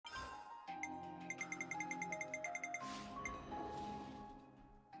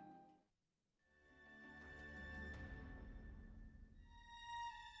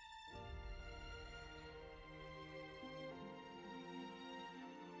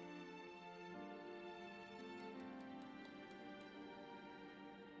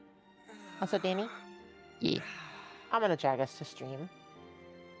Also, Danny, Yeah. I'm gonna drag us to stream.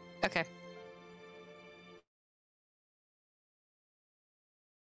 Okay.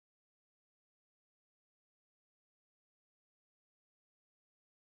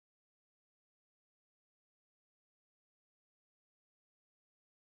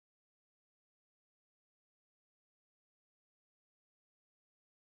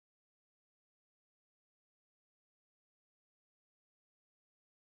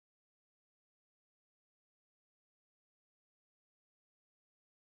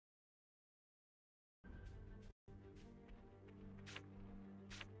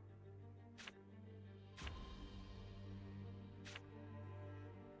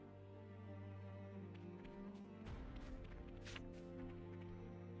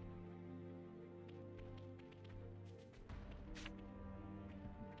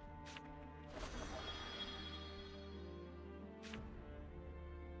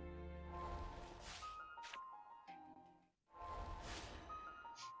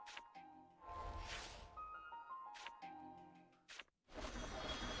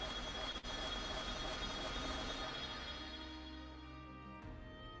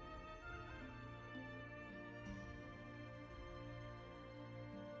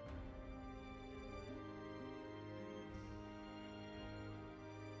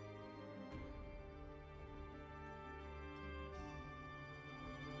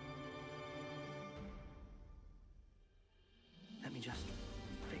 Let me just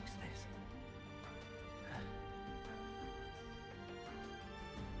fix this.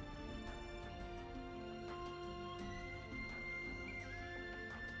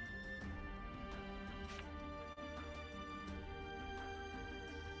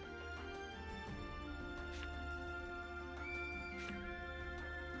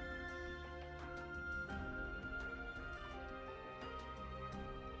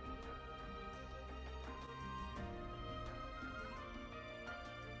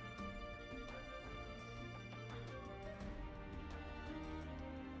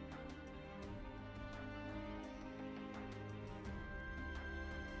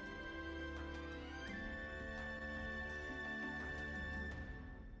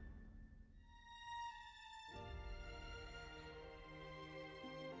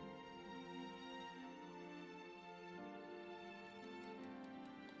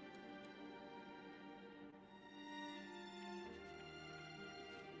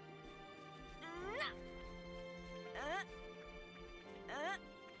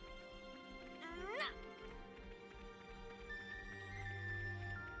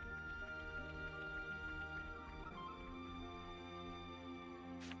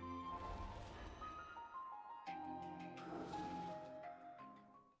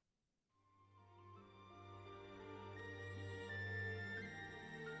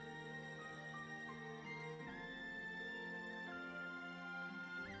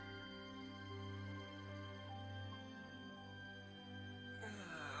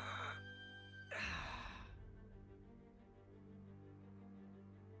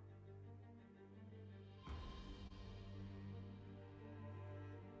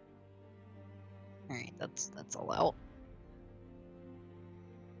 Alright, that's all out.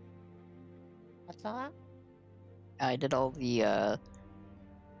 What's all that? I did all the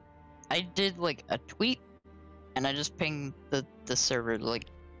I did like a tweet and I just pinged the server like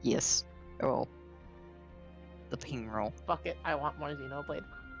yes. Oh. The ping roll. Fuck it, I want more Xenoblade.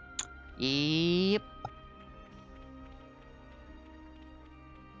 Yep.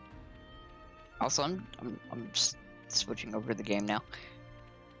 Also, I'm just switching over the game now.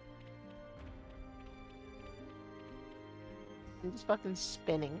 I'm just fucking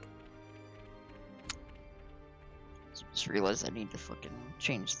spinning. Just realized I need to fucking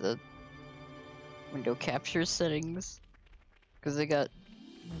change the window capture settings because they got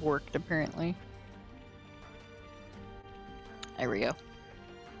worked apparently. There we go.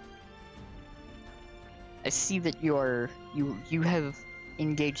 I see that you have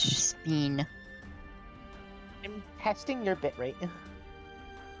engaged Speen. I'm testing your bitrate.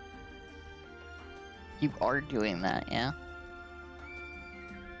 You are doing that, yeah?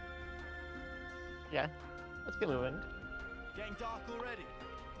 Yeah, let's get moving. Getting dark already.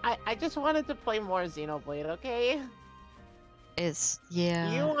 I just wanted to play more Xenoblade, okay? It's,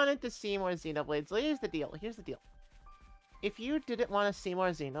 yeah. You wanted to see more Xenoblades. So here's the deal. If you didn't want to see more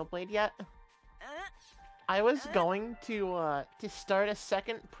Xenoblade yet, I was going to start a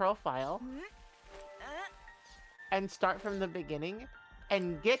second profile and start from the beginning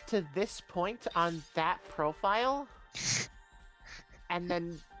and get to this point on that profile and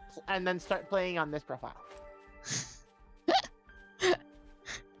then start playing on this profile.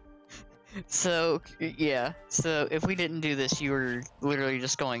 So, yeah. So, if we didn't do this, you were literally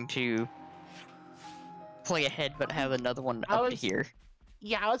just going to play ahead, but have another one I up to was- here.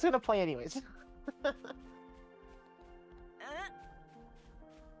 Yeah, I was gonna play anyways.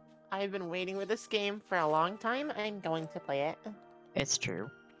 I've been waiting for this game for a long time. I'm going to play it. It's true.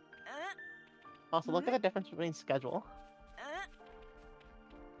 Also, look at the difference between schedule.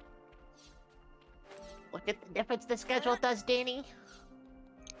 Look at the difference the schedule does, Danny.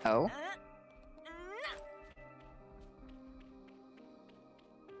 Oh?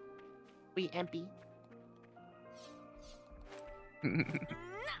 We empty.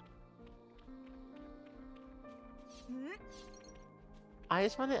 I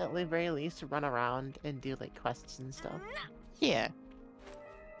just want to at the very least to run around and do like quests and stuff. Yeah.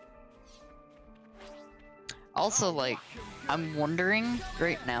 Also, like, I'm wondering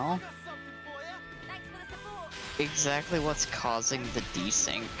right now exactly what's causing the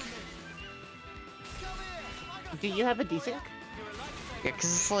desync. Do you have a desync? Yeah, because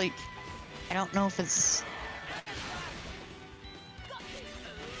it's like, I don't know if it's...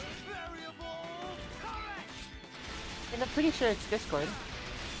 And I'm pretty sure it's Discord.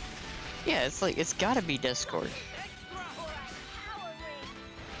 Yeah, it's like, it's gotta be Discord.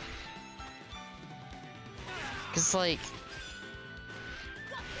 Because, like,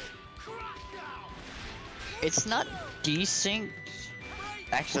 it's not desynced.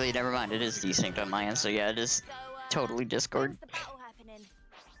 Actually, never mind, it is desynced on my end, so yeah, it is totally Discord.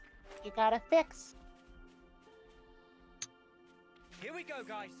 You gotta fix. Here we go,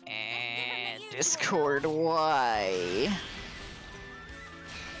 guys. And Discord, why?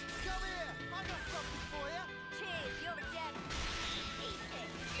 Come here. I got something for you. Cheers, you're a gem. Eat it,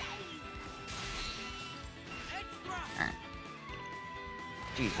 Extra.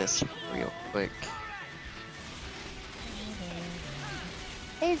 Do this real quick.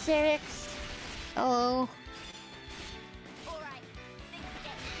 Hey, Xerix. Hello. Alright, things are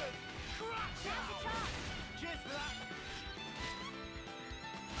getting good. Now's your chance. Cheers for that.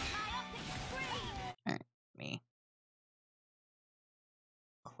 Myopic screen. Me.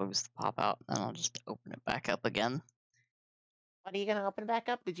 Close the pop out, and I'll just open it back up again. What are you gonna open back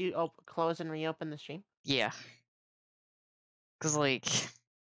up? Did you close and reopen the stream? Yeah. Cause like,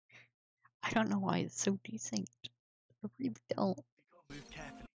 I don't know why it's so desynced. I really don't. Move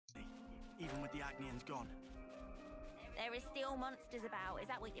carefully, even with the Agnians gone. There is still monsters about, is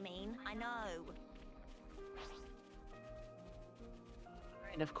that what you mean? I know.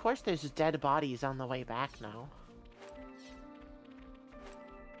 And of course there's dead bodies on the way back now.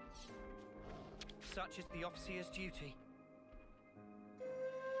 Such is the officer's duty.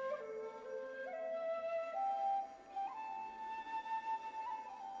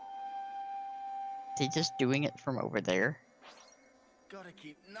 They just doing it from over there? Gotta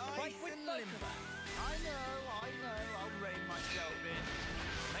keep nice and limber. I know, I'll rein myself in.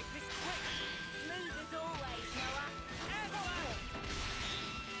 Make this quick. Smooth as always, Noah.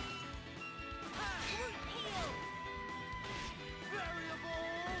 Group heal. Variable.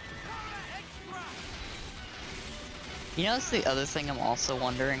 Extra. You know, that's the other thing I'm also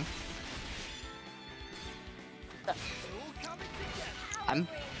wondering. It's all coming together. I'm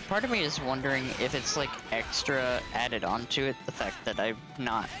part of me is wondering if it's like extra added onto it, the fact that I'm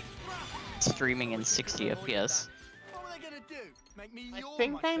not streaming in 60 FPS. What were they gonna do? Make me I yawn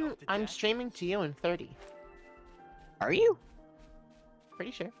think myself to I'm death? streaming to you in 30. Are you?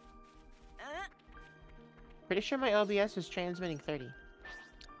 Pretty sure. Pretty sure my OBS is transmitting 30.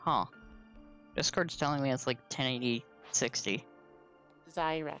 Huh. Discord's telling me it's like 1080 60.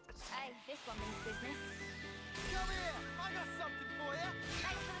 Zyrex. Hey, this one means business. Come here. I got something for you.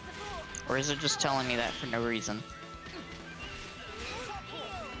 Thanks for the support. Or is it just telling me that for no reason?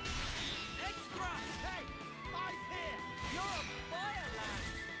 Extra. Hey, eyes here. You're a fire lad.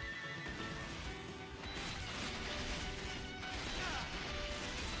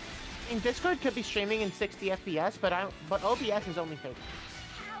 I mean, Discord could be streaming in 60 FPS, but OBS is only 30.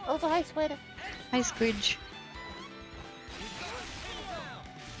 Oh, it's a high squid. Hi, Squidge.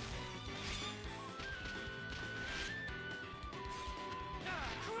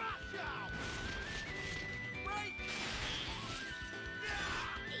 Crash out. Break.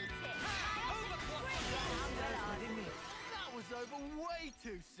 That was over way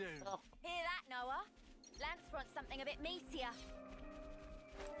too soon. Oh, Hear that, Noah? Lance wants something a bit meatier.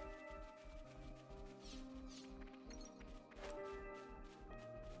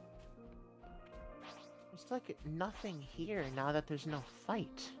 there's like nothing here now that there's no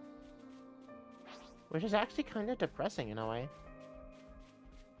fight. Which is actually kind of depressing in a way.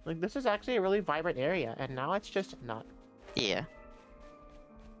 Like, this is actually a really vibrant area, and now it's just not. Yeah.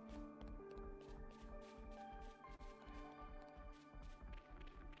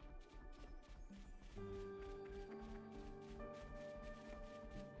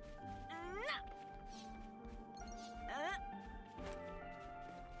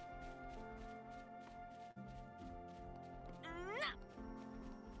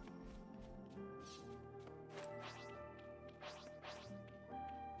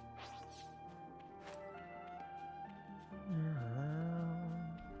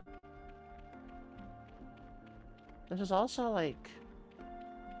 This is also like...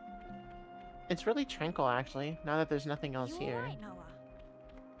 It's really tranquil, actually, now that there's nothing else You here. all right, Noah?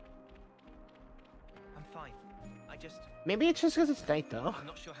 I'm fine. I just... Maybe it's just because it's night, though. I'm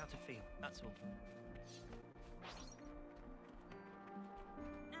not sure how to feel, that's all.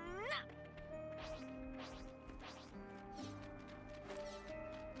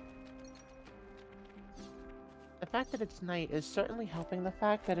 The fact that it's night is certainly helping the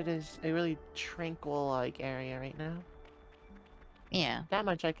fact that it is a really tranquil, like, area right now. Yeah. That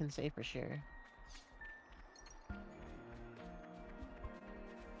much I can say for sure.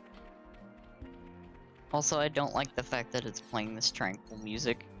 Also, I don't like the fact that it's playing this tranquil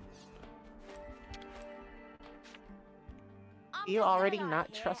music. I'm You just already going not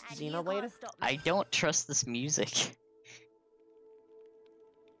out here trust and you Xenoblade? can't stop me. I don't trust this music.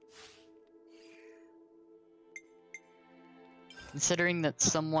 Considering that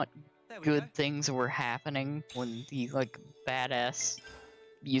somewhat There we good go. things were happening when the, like, badass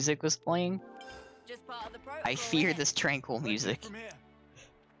music was playing, Just part of the protocol, I fear innit? this tranquil Let's music. go from here.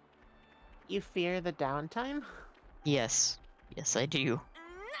 You fear the downtime? Yes. Yes, I do.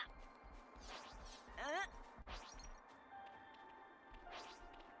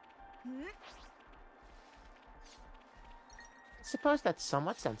 I suppose that's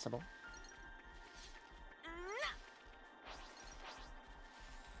somewhat sensible.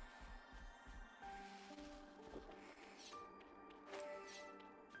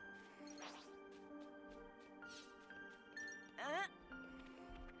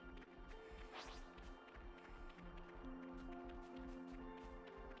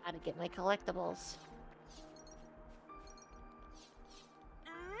 Gotta get my collectibles.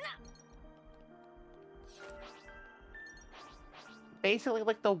 Basically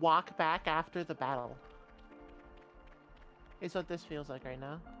like the walk back after the battle. Is what this feels like right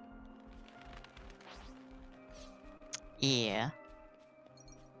now. Yeah.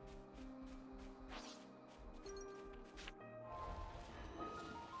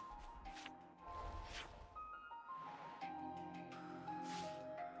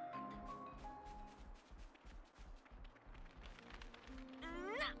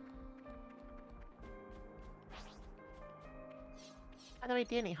 By the way,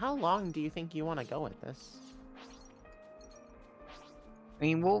 Danny, how long do you think you want to go with this? I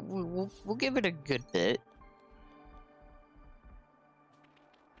mean, we'll give it a good bit.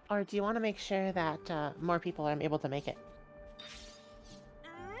 Or do you want to make sure that more people are able to make it?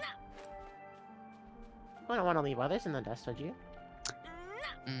 You don't want to leave others in the dust, would you?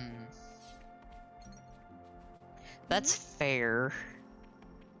 Mm. That's fair.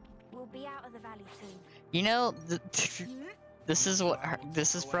 We'll be out of the valley soon. You know, this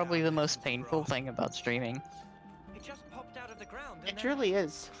is probably the most painful thing about streaming, It just popped out of the ground. It and then truly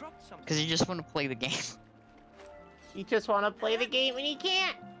is. dropped something. because you just want to play the game. You just want to play the game and you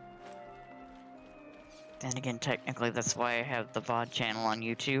can't! Then again, technically, that's why I have the VOD channel on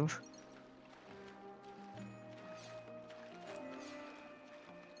YouTube.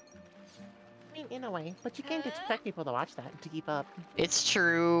 I mean, in a way, but you can't expect people to watch that to keep up. It's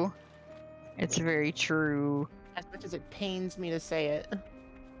true. It's very true. As much as it pains me to say it.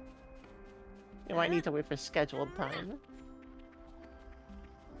 You might need to wait for scheduled time.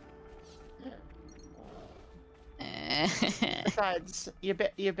 Besides, your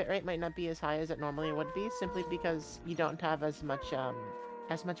bitrate might not be as high as it normally would be, simply because you don't have as much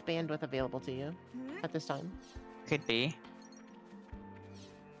bandwidth available to you at this time. Could be.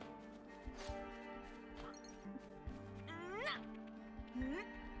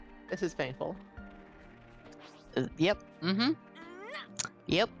 This is painful. Yep. Mm-hmm.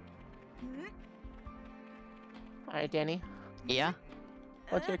 Yep. Alright, Danny. Yeah.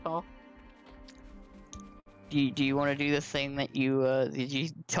 What's your call? Do you want to do the thing that you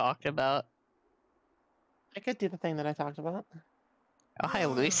talked about? I could do the thing that I talked about. Oh, hi,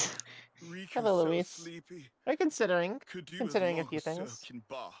 Luis. Rika's Hello, so Luis. sleepy. I'm considering Could do with Considering a long few things. soaking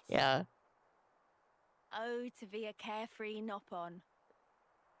bath. Yeah. Oh, to be a carefree nop-on.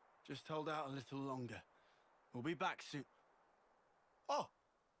 Just hold out a little longer. We'll be back soon. Oh!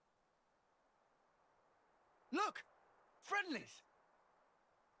 Look! Friendlies!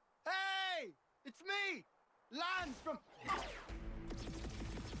 Hey! It's me! Lance from...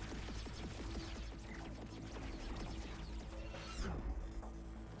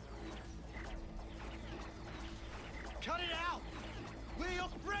 Cut it out! We're your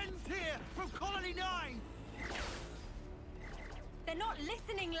friends here from Colony 9! They're not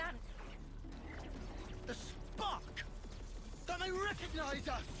listening, Lance. The spark! Don't they recognize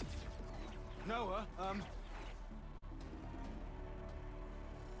us? Noah,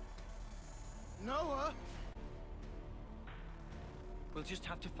 Noah? We'll just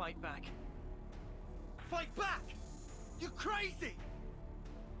have to fight back. Fight back! You're crazy!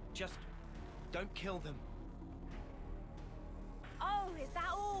 Just don't kill them. Oh, is that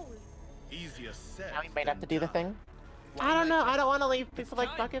all? Easier said. Now we might have to than do the done. thing. Why I don't know. later? I don't want to leave It's people like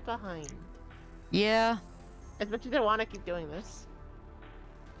time. Bucket behind. Yeah. As much as I want to keep doing this.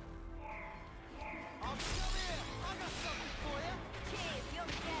 I'm still here. I got something for you. Cheers, you're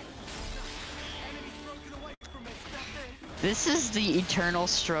dead. Enemy's broken away from me. Stop this. This is the eternal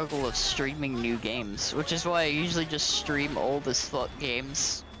struggle of streaming new games, which is why I usually just stream old as fuck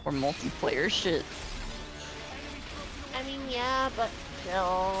games or multiplayer shit. I mean, yeah, but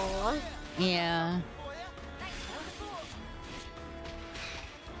still. Yeah. For you. Thanks for the support.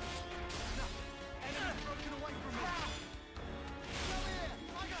 Enemy's broken away from me. Still here.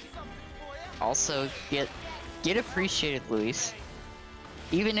 I got something for you. Also, get appreciated, Luis.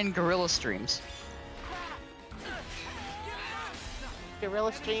 Even in gorilla streams.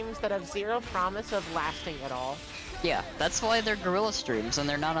 Guerrilla streams that have zero promise of lasting at all. Yeah, that's why they're gorilla streams and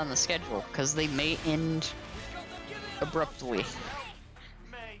they're not on the schedule, because they may end abruptly.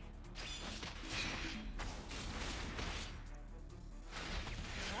 May.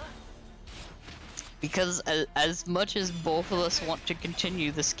 Because as much as both of us want to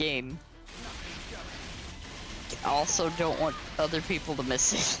continue this game, I also don't want other people to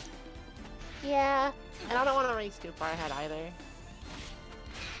miss it. Yeah, and I don't want to race too far ahead either.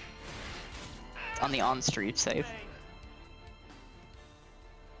 On the on-stream save.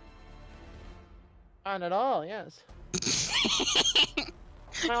 Not at all, yes.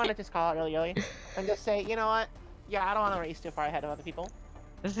 I want to just call it really early and just say, you know what? Yeah, I don't want to race too far ahead of other people.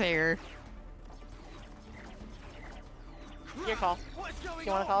 Fair. Your call. What's going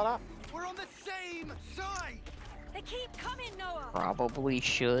You want on? to call it off? We're on the same side. They keep coming, Noah. Probably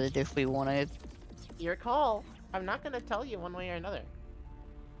should if we want to. Your call. I'm not going to tell you one way or another.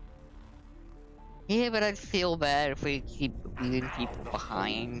 Yeah, but I'd feel bad if we keep leaving people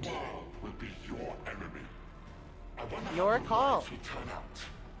behind. Will be your enemy. I wonder Your how call. lives will turn out.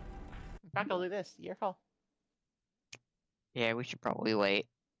 In fact, I'll do this. Your call. Yeah, we should probably wait.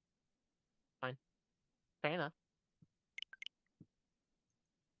 Fair enough.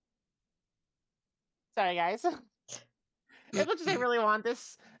 Sorry, guys. As much as I really want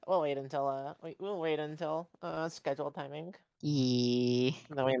this, we'll wait until scheduled timing. Yeah,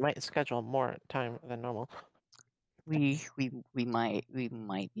 Though we might schedule more time than normal. we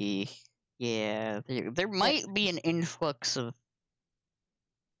might be. Yeah, there might be an influx of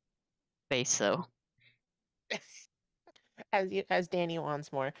space though. As Danny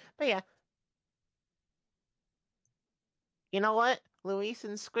wants more. But yeah. You know what? Luis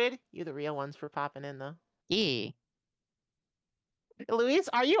and Squid, you the real ones for popping in though. Yeah. Luis,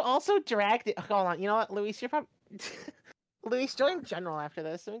 are you also dragged? Hold on. You know what, Luis? You're probably. Luis, join general after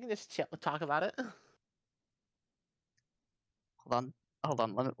this, and we can just talk about it. Hold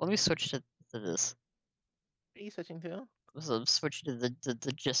on. Let me switch to this. What are you switching to? So switch to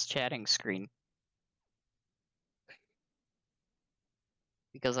the just chatting screen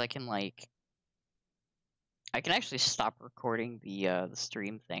because I can actually stop recording the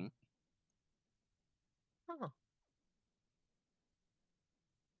stream thing. Oh.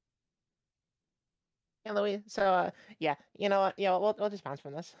 Yeah, Luis. So, yeah. You know what? Yeah, we'll just bounce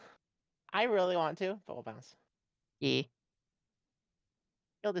from this. I really want to, but we'll bounce. Yeah.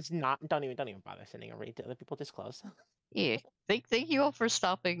 You'll just not. Don't even bother sending a raid to other people. Just close. Yeah. Thank you all for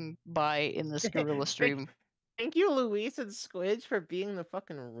stopping by in this gorilla stream. Thank you, Luis and Squidge, for being the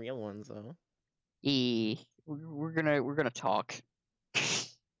fucking real ones, though. Yeah. We're gonna talk.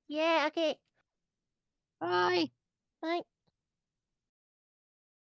 Yeah. Okay. Bye. Bye.